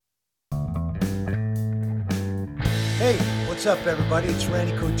Hey, what's up, everybody? It's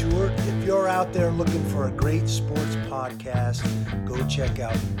Randy Couture. If you're out there looking for a great sports podcast, go check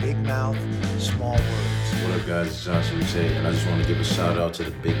out Big Mouth, Small Words. What up, guys? It's Josh Uche, and I just want to give a shout out to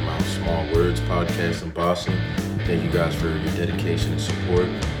the Big Mouth Small Words podcast in Boston. Thank you guys for your dedication and support.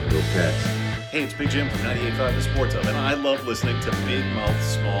 Go Pats. Hey, it's Big Jim from 98.5 The Sports Hub, and I love listening to Big Mouth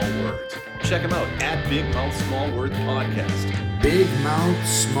Small Words. Check them out at Big Mouth Small Words Podcast. Big Mouth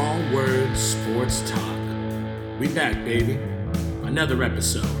Small Words Sports Talk. We back, baby. Another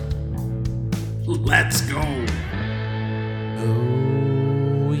episode. Let's go.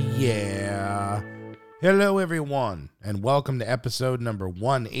 Oh, yeah. Hello, everyone, and welcome to episode number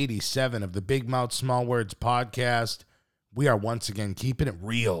 187 of the Big Mouth Small Words podcast. We are once again keeping it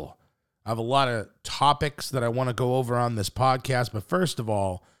real. I have a lot of topics that I want to go over on this podcast, but first of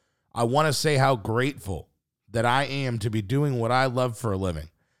all, I want to say how grateful that I am to be doing what I love for a living.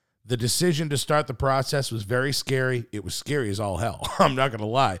 The decision to start the process was very scary. It was scary as all hell. I'm not going to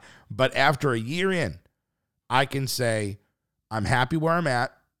lie. But after a year in, I can say I'm happy where I'm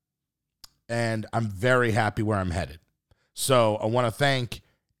at, and I'm very happy where I'm headed. So I want to thank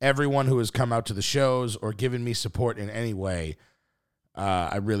everyone who has come out to the shows or given me support in any way.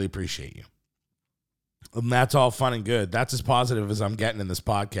 I really appreciate you. And that's all fun and good. That's as positive as I'm getting in this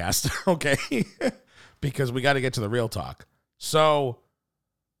podcast, okay? Because we got to get to the real talk. So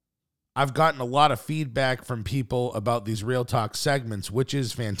I've gotten a lot of feedback from people about these Real Talk segments, which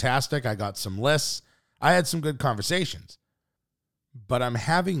is fantastic. I got some lists. I had some good conversations. But I'm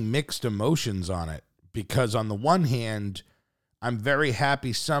having mixed emotions on it because on the one hand, I'm very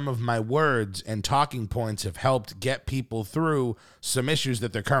happy some of my words and talking points have helped get people through some issues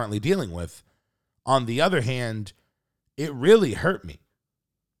that they're currently dealing with. On the other hand, it really hurt me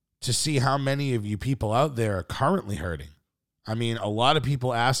to see how many of you people out there are currently hurting. I mean, a lot of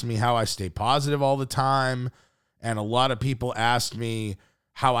people ask me how I stay positive all the time, and a lot of people ask me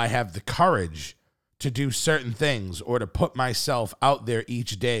how I have the courage to do certain things or to put myself out there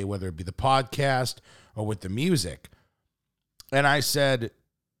each day, whether it be the podcast or with the music. And I said,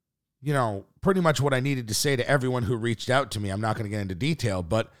 you know, pretty much what I needed to say to everyone who reached out to me. I'm not going to get into detail,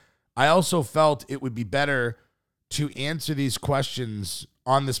 but I also felt it would be better to answer these questions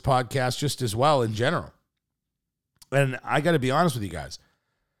on this podcast just as well in general. And I got to be honest with you guys.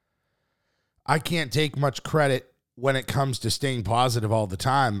 I can't take much credit when it comes to staying positive all the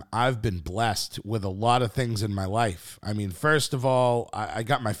time. I've been blessed with a lot of things in my life. I mean, first of all, I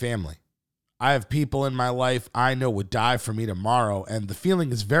got my family. I have people in my life I know would die for me tomorrow, and the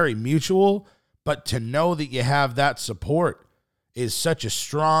feeling is very mutual, but to know that you have that support is such a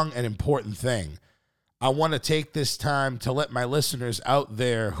strong and important thing. I want to take this time to let my listeners out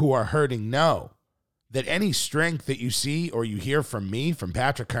there who are hurting know that any strength that you see or you hear from me, from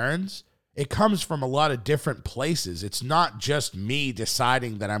Patrick Kearns, it comes from a lot of different places. It's not just me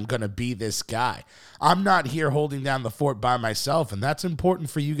deciding that I'm going to be this guy. I'm not here holding down the fort by myself, and that's important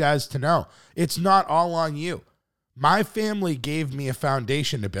for you guys to know. It's not all on you. My family gave me a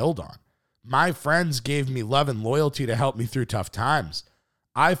foundation to build on. My friends gave me love and loyalty to help me through tough times.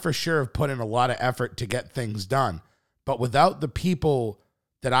 I for sure have put in a lot of effort to get things done, but without the people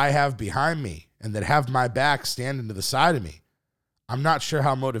that I have behind me and that have my back standing to the side of me, I'm not sure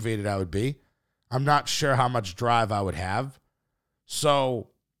how motivated I would be. I'm not sure how much drive I would have. So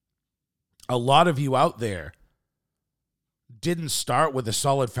a lot of you out there didn't start with a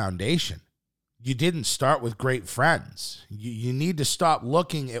solid foundation. You didn't start with great friends. You need to stop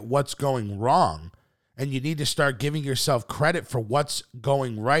looking at what's going wrong, and you need to start giving yourself credit for what's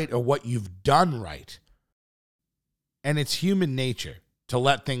going right or what you've done right. And it's human nature to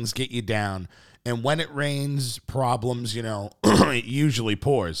let things get you down. And when it rains, problems, it usually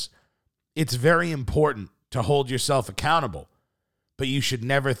pours. It's very important to hold yourself accountable, but you should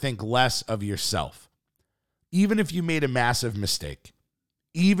never think less of yourself. Even if you made a massive mistake,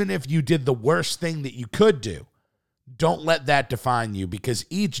 even if you did the worst thing that you could do, don't let that define you, because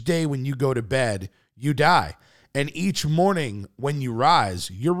each day when you go to bed, you die. And each morning when you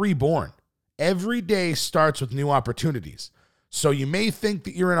rise, you're reborn. Every day starts with new opportunities. So you may think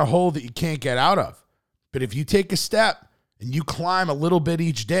that you're in a hole that you can't get out of, but if you take a step and you climb a little bit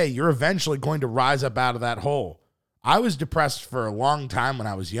each day, you're eventually going to rise up out of that hole. I was depressed for a long time when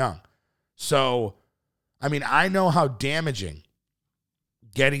I was young. So, I know how damaging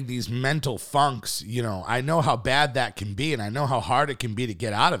getting these mental funks, I know how bad that can be, and I know how hard it can be to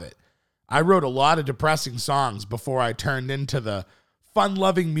get out of it. I wrote a lot of depressing songs before I turned into the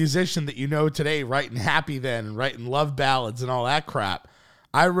fun-loving musician that you know today, writing Happy Then and writing love ballads and all that crap.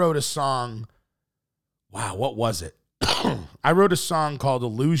 I wrote a song, what was it? I wrote a song called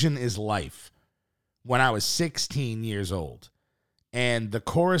Illusion is Life, when I was 16 years old. And the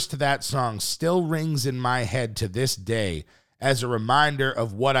chorus to that song still rings in my head to this day as a reminder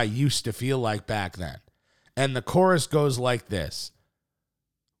of what I used to feel like back then. And the chorus goes like this: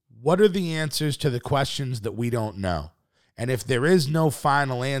 what are the answers to the questions that we don't know? And if there is no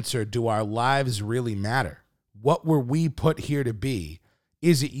final answer, do our lives really matter? What were we put here to be?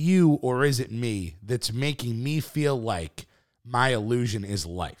 Is it you or is it me that's making me feel like my illusion is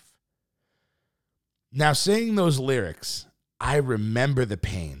life? Now, saying those lyrics, I remember the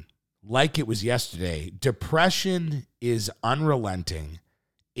pain like it was yesterday. Depression is unrelenting.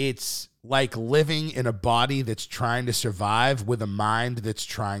 It's like living in a body that's trying to survive with a mind that's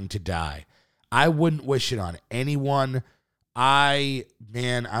trying to die. I wouldn't wish it on anyone. I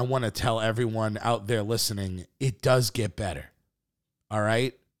want to tell everyone out there listening, it does get better. All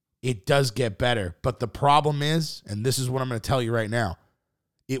right? It does get better. But the problem is, and this is what I'm going to tell you right now,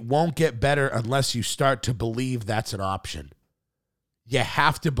 it won't get better unless you start to believe that's an option. You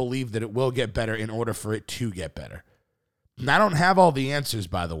have to believe that it will get better in order for it to get better. And I don't have all the answers,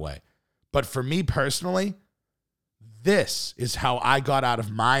 by the way. But for me personally, this is how I got out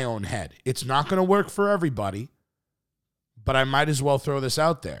of my own head. It's not going to work for everybody, but I might as well throw this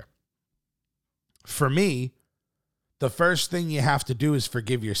out there. For me, the first thing you have to do is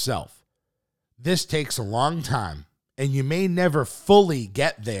forgive yourself. This takes a long time, and you may never fully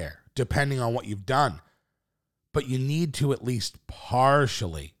get there, depending on what you've done. But you need to at least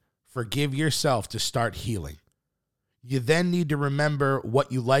partially forgive yourself to start healing. You then need to remember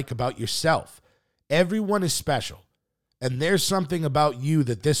what you like about yourself. Everyone is special, and there's something about you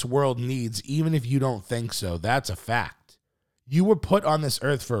that this world needs, even if you don't think so. That's a fact. You were put on this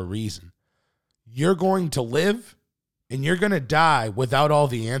earth for a reason. You're going to live, and you're going to die without all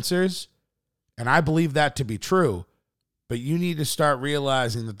the answers, and I believe that to be true, but you need to start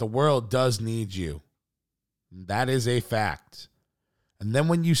realizing that the world does need you. That is a fact. And then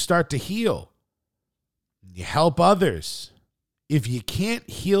when you start to heal, you help others. If you can't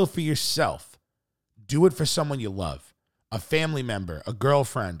heal for yourself, do it for someone you love. A family member, a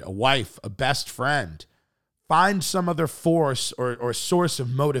girlfriend, a wife, a best friend. Find some other force or source of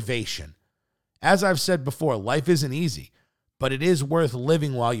motivation. As I've said before, life isn't easy, but it is worth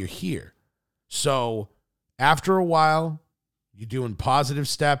living while you're here. So after a while, you're doing positive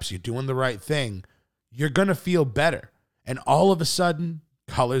steps, you're doing the right thing, you're going to feel better. And all of a sudden,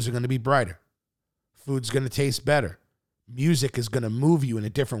 colors are going to be brighter. Food's going to taste better. Music is going to move you in a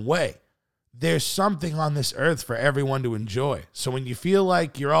different way. There's something on this earth for everyone to enjoy. So when you feel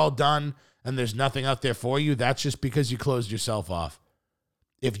like you're all done and there's nothing out there for you, that's just because you closed yourself off.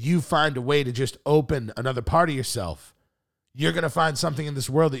 If you find a way to just open another part of yourself, you're going to find something in this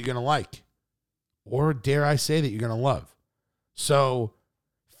world that you're going to like. Or dare I say that you're going to love. So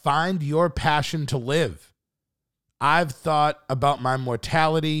find your passion to live. I've thought about my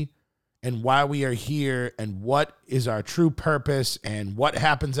mortality and why we are here and what is our true purpose and what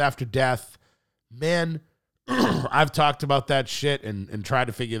happens after death. Man, I've talked about that shit and tried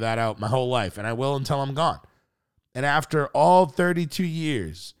to figure that out my whole life, and I will until I'm gone. And after all 32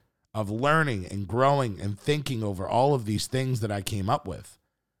 years of learning and growing and thinking over all of these things that I came up with,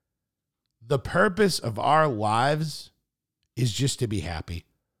 the purpose of our lives is just to be happy.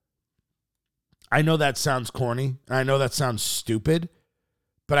 I know that sounds corny, and I know that sounds stupid,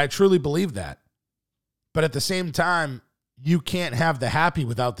 but I truly believe that. But at the same time, you can't have the happy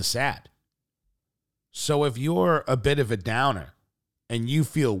without the sad. So if you're a bit of a downer and you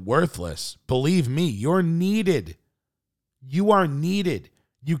feel worthless, believe me, you're needed. You are needed.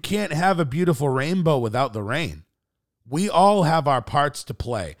 You can't have a beautiful rainbow without the rain. We all have our parts to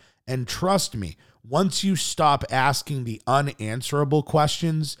play. And trust me, once you stop asking the unanswerable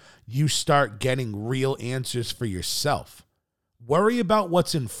questions, you start getting real answers for yourself. Worry about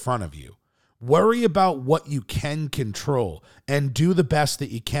what's in front of you. Worry about what you can control and do the best that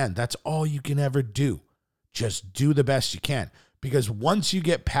you can. That's all you can ever do. Just do the best you can. Because once you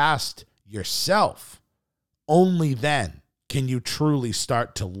get past yourself, only then can you truly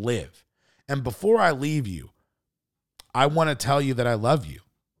start to live. And before I leave you, I want to tell you that I love you.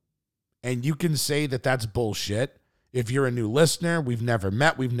 And you can say that that's bullshit. If you're a new listener, we've never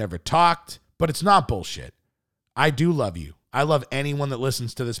met, we've never talked, but it's not bullshit. I do love you. I love anyone that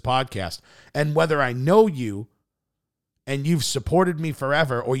listens to this podcast. And whether I know you and you've supported me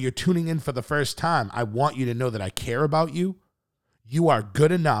forever or you're tuning in for the first time, I want you to know that I care about you. You are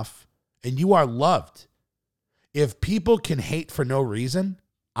good enough and you are loved. If people can hate for no reason,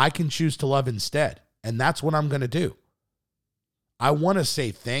 I can choose to love instead. And that's what I'm going to do. I want to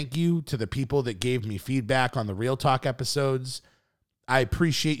say thank you to the people that gave me feedback on the Real Talk episodes. I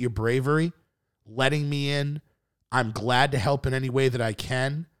appreciate your bravery. letting me in. I'm glad to help in any way that I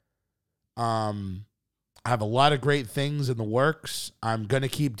can. I have a lot of great things in the works. I'm going to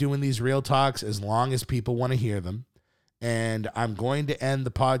keep doing these real talks as long as people want to hear them. And I'm going to end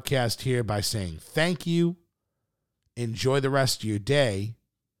the podcast here by saying thank you. Enjoy the rest of your day.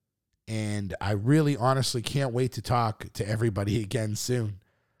 And I really honestly can't wait to talk to everybody again soon.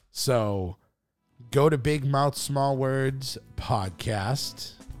 So go to Big Mouth Small Words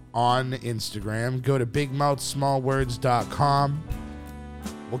Podcast on Instagram. Go to bigmouthsmallwords.com.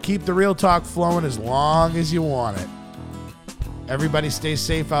 We'll keep the real talk flowing as long as you want it. Everybody stay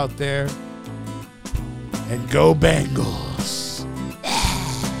safe out there. And go Bengals.